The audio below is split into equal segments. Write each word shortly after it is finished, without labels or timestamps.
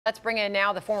Let's bring in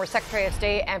now the former Secretary of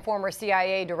State and former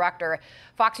CIA Director,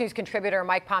 Fox News contributor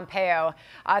Mike Pompeo.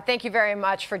 Thank you very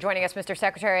much for joining us, Mr.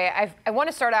 Secretary. I want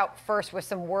to start out first with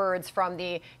some words from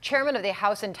the chairman of the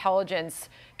House Intelligence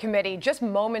Committee just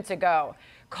moments ago.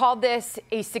 Called this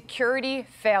a security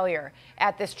failure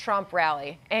at this Trump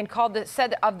rally and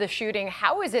said of the shooting,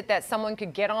 how is it that someone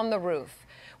could get on the roof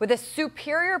with a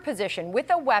superior position, with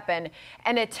a weapon,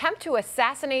 and attempt to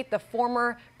assassinate the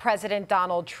former President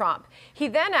Donald Trump? He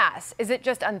then asks, is it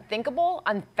just unthinkable,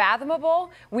 unfathomable?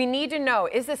 We need to know,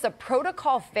 is this a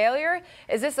protocol failure?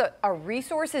 Is this a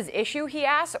resources issue, he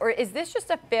asks, or is this just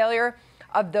a failure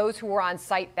of those who were on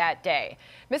site that day?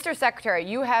 Mr. Secretary,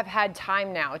 you have had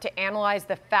time now to analyze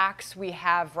the facts we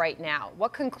have right now.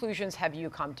 What conclusions have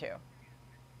you come to?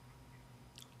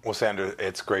 Well, Sandra,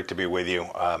 it's great to be with you.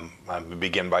 I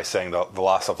begin by saying the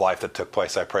loss of life that took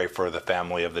place, I pray for the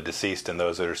family of the deceased and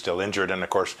those that are still injured, and of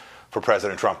course for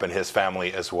President Trump and his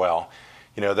family as well.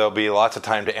 You know, there'll be lots of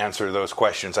time to answer those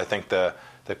questions. I think the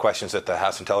questions that the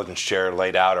House Intelligence Chair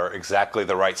laid out are exactly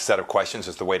the right set of questions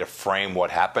as the way to frame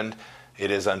what happened. It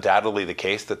is undoubtedly the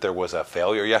case that there was a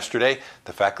failure yesterday.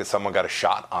 The fact that someone got a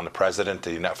shot on the president,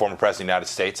 the former president of the United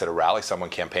States at a rally, someone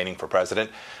campaigning for president,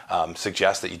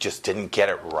 suggests that you just didn't get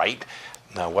it right.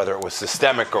 Now, whether it was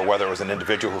systemic or whether it was an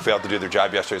individual who failed to do their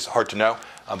job yesterday is hard to know.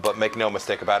 But make no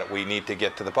mistake about it, we need to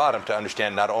get to the bottom to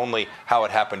understand not only how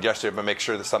it happened yesterday, but make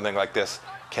sure that something like this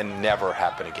can never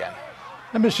happen again.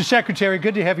 And Mr. Secretary,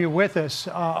 good to have you with us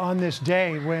on this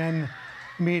day when,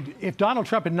 I mean, if Donald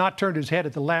Trump had not turned his head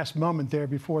at the last moment there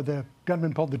before the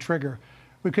gunman pulled the trigger,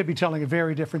 we could be telling a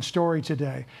very different story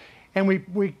today. And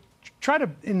we try to,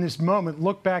 in this moment,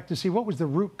 look back to see what was the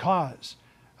root cause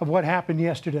of what happened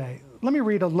yesterday. Let me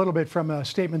read a little bit from a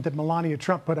statement that Melania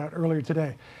Trump put out earlier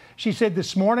today. She said,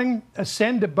 "This morning,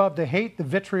 ascend above the hate, the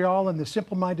vitriol, and the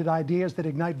simple-minded ideas that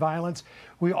ignite violence.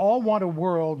 We all want a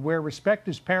world where respect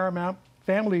is paramount,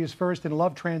 family is first, and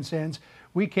love transcends.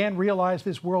 We can realize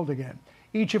this world again.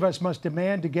 Each of us must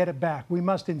demand to get it back. We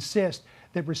must insist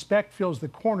that respect fills the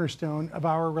cornerstone of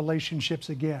our relationships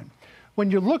again." When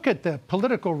you look at the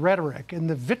political rhetoric and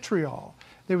the vitriol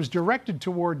that was directed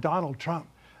toward Donald Trump,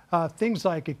 things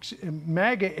like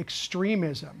MAGA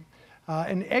extremism,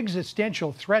 an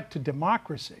existential threat to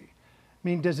democracy, I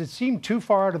mean, does it seem too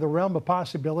far out of the realm of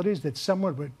possibilities that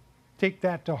someone would take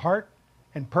that to heart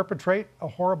and perpetrate a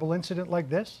horrible incident like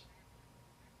this?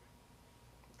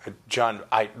 John,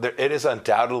 it is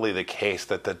undoubtedly the case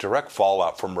that the direct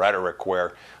fallout from rhetoric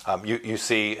where you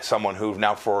see someone who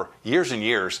now for years and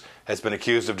years has been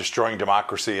accused of destroying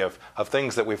democracy, of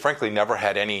things that we frankly never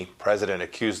had any president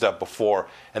accused of before,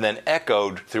 and then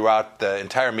echoed throughout the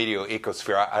entire media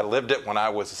ecosphere. I lived it when I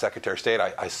was the Secretary of State.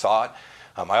 I saw it.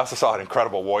 I also saw an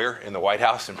incredible warrior in the White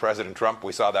House in President Trump.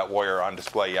 We saw that warrior on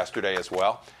display yesterday as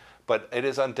well. But it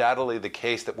is undoubtedly the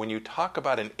case that when you talk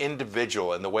about an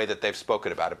individual in the way that they've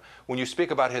spoken about him, when you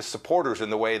speak about his supporters in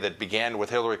the way that began with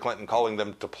Hillary Clinton calling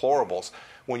them deplorables,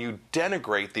 when you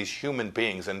denigrate these human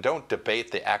beings and don't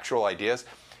debate the actual ideas,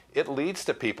 it leads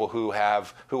to people who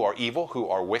are evil, who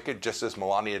are wicked, just as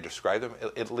Melania described them.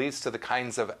 It leads to the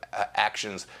kinds of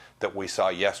actions that we saw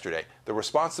yesterday. The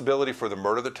responsibility for the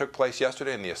murder that took place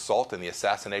yesterday and the assault and the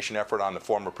assassination effort on the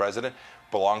former president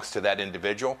belongs to that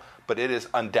individual. But it is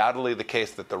undoubtedly the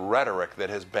case that the rhetoric that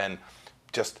has been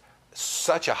just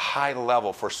such a high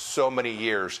level for so many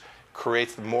years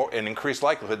creates an increased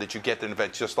likelihood that you get an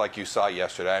event just like you saw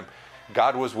yesterday.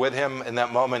 God was with him in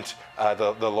that moment.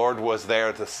 The Lord was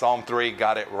there. The Psalm 3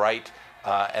 got it right.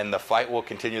 And the fight will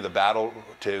continue. The battle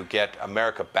to get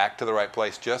America back to the right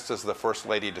place, just as the First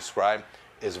Lady described,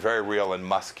 is very real and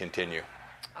must continue.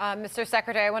 Mr.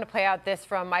 Secretary, I want to play out this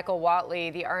from Michael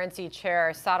Whatley, the RNC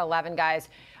chair, SOT 11 guys.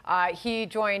 He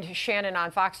joined Shannon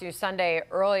on Fox News Sunday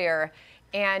earlier,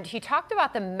 and he talked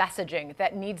about the messaging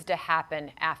that needs to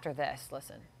happen after this.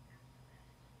 Listen.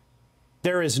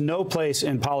 There is no place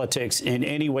in politics in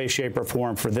any way, shape, or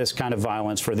form for this kind of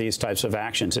violence, for these types of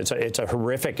actions. It's a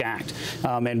horrific act,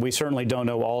 and we certainly don't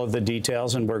know all of the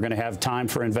details, and we're going to have time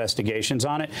for investigations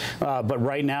on it. But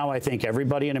right now, I think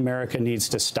everybody in America needs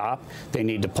to stop. They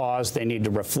need to pause. They need to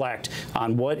reflect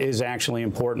on what is actually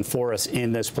important for us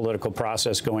in this political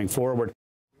process going forward.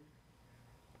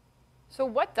 So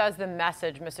what does the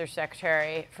message, Mr.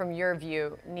 Secretary, from your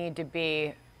view, need to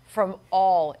be from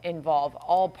all involved,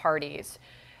 all parties,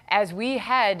 as we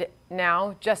head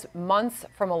now just months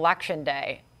from Election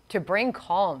Day to bring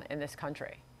calm in this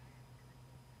country?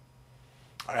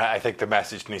 I think the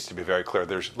message needs to be very clear.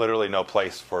 There's literally no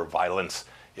place for violence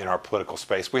in our political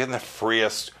space. We have the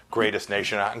freest, greatest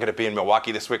nation. I'm going to be in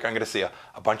Milwaukee this week. I'm going to see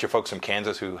a bunch of folks from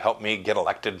Kansas who helped me get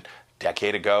elected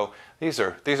decade ago. These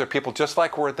are people just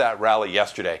like were at that rally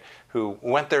yesterday who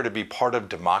went there to be part of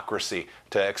democracy,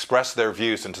 to express their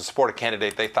views and to support a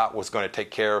candidate they thought was going to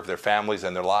take care of their families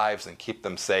and their lives and keep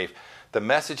them safe. The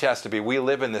message has to be, we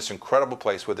live in this incredible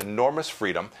place with enormous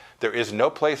freedom. There is no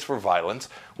place for violence.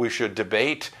 We should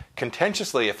debate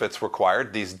contentiously, if it's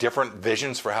required, these different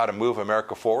visions for how to move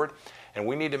America forward. And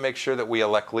we need to make sure that we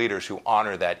elect leaders who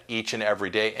honor that each and every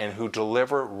day and who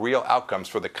deliver real outcomes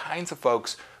for the kinds of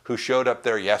folks who showed up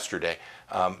there yesterday.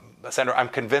 Senator, I'm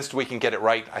convinced we can get it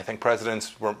right. I think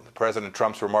President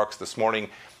Trump's remarks this morning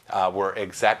were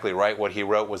exactly right. What he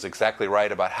wrote was exactly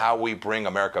right about how we bring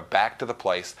America back to the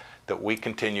place that we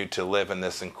continue to live in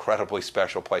this incredibly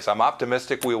special place. I'm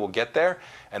optimistic we will get there,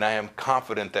 and I am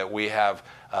confident that we have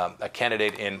a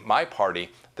candidate in my party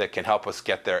that can help us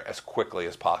get there as quickly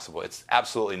as possible. It's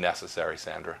absolutely necessary,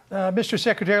 Sandra. Mr.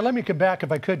 Secretary, let me come back,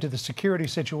 if I could, to the security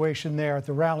situation there at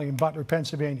the rally in Butler,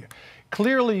 Pennsylvania.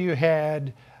 Clearly, you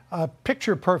had a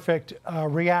picture-perfect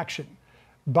reaction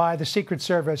by the Secret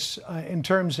Service in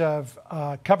terms of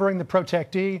covering the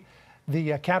protectee.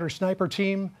 The counter-sniper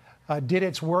team did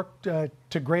its work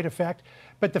to great effect.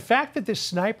 But the fact that this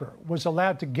sniper was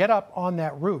allowed to get up on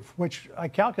that roof, which I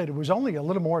calculated was only a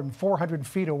little more than 400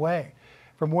 feet away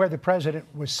from where the president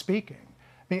was speaking.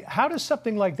 I mean, how does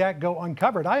something like that go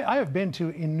uncovered? I have been to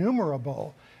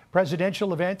innumerable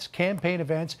presidential events, campaign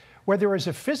events, where there is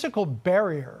a physical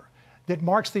barrier that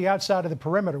marks the outside of the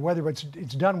perimeter, whether it's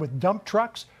done with dump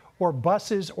trucks or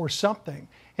buses or something.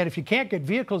 And if you can't get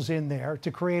vehicles in there to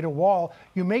create a wall,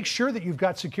 you make sure that you've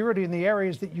got security in the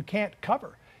areas that you can't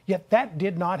cover. Yet that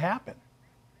did not happen.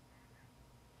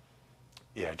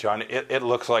 Yeah, John, it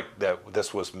looks like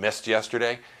this was missed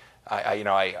yesterday.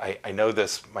 I know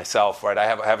this myself, right? I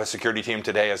have a security team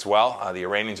today as well. The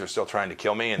Iranians are still trying to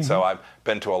kill me, and so I've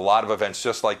been to a lot of events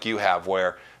just like you have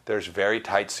where there's very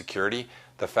tight security.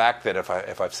 The fact that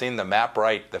if I've seen the map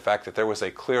right, the fact that there was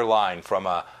a clear line from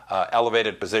a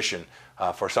elevated position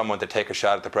for someone to take a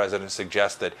shot at the president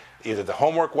suggests that either the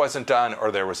homework wasn't done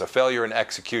or there was a failure in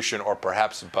execution or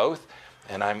perhaps both.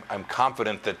 And I'm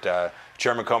confident that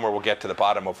Chairman Comer will get to the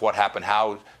bottom of what happened,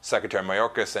 how Secretary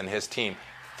Mayorkas and his team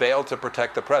failed to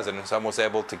protect the president. Someone was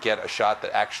able to get a shot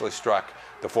that actually struck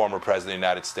the former president of the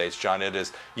United States. John, it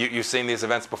is, you've seen these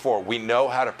events before. We know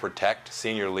how to protect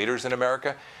senior leaders in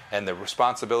America, and the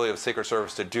responsibility of the Secret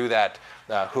Service to do that,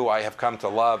 who I have come to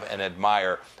love and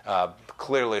admire,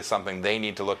 clearly is something they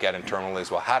need to look at internally as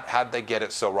well. How'd they get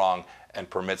it so wrong and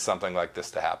permit something like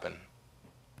this to happen?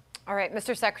 All right,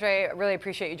 Mr. Secretary, I really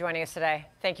appreciate you joining us today.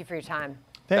 Thank you for your time.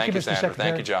 Thank you, Mr. Sandra. Secretary.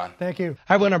 Thank you, John. Thank you.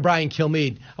 Hi, everyone. I'm Brian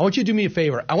Kilmeade. I want you to do me a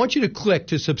favor. I want you to click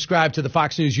to subscribe to the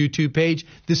Fox News YouTube page.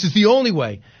 This is the only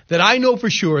way that I know for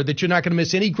sure that you're not going to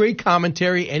miss any great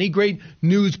commentary, any great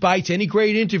news bites, any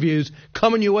great interviews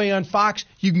coming your way on Fox.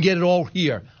 You can get it all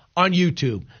here on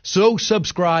YouTube. So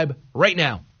subscribe right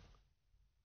now.